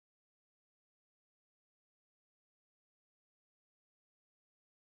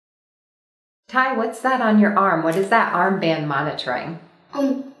Ty, what's that on your arm? What is that armband monitoring?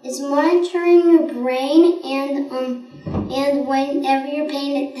 It's monitoring your brain and whenever you're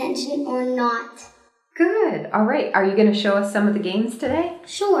paying attention or not. Good. All right. Are you going to show us some of the games today?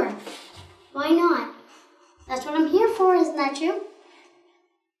 Sure. Why not? That's what I'm here for, isn't that true?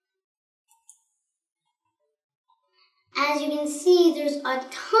 As you can see, there's a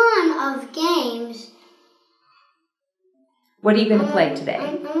ton of games. What are you going to play today?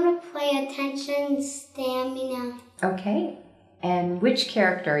 I'm going to play Attention Stamina. Okay. And which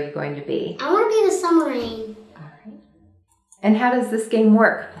character are you going to be? I want to be the submarine. All right. And how does this game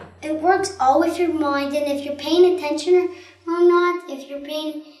work? It works all with your mind, and if you're paying attention or not, if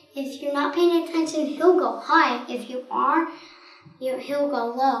you're not paying attention, he'll go high. If you are, he'll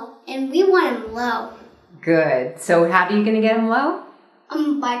go low. And we want him low. Good. So how are you going to get him low?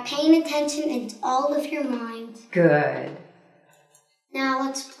 By paying attention, it's all with your mind. Good. Now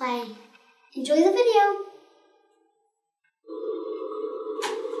let's play. Enjoy the video.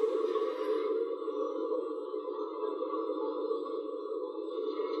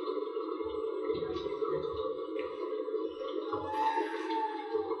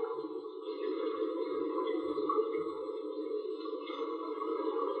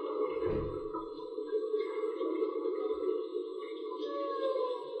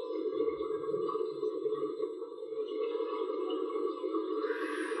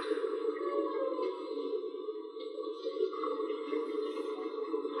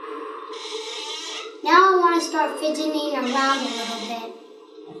 Now I want to start fidgeting around a little bit.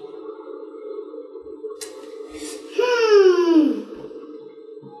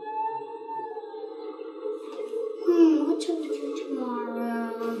 What should we do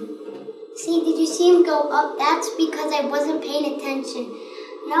tomorrow? See, did you see him go up? That's because I wasn't paying attention.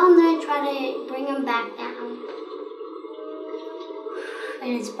 Now I'm going to try to bring him back down.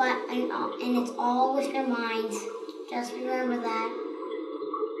 And it's all with your mind. Just remember that.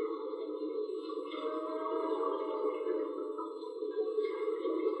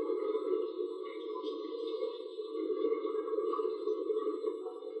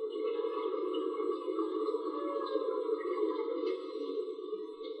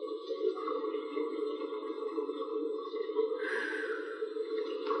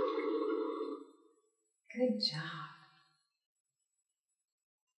 Good job.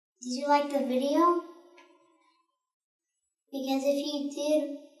 Did you like the video? Because if you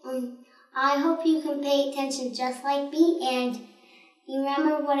did, I hope you can pay attention just like me, and you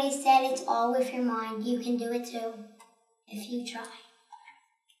remember what I said, it's all with your mind. You can do it too, if you try.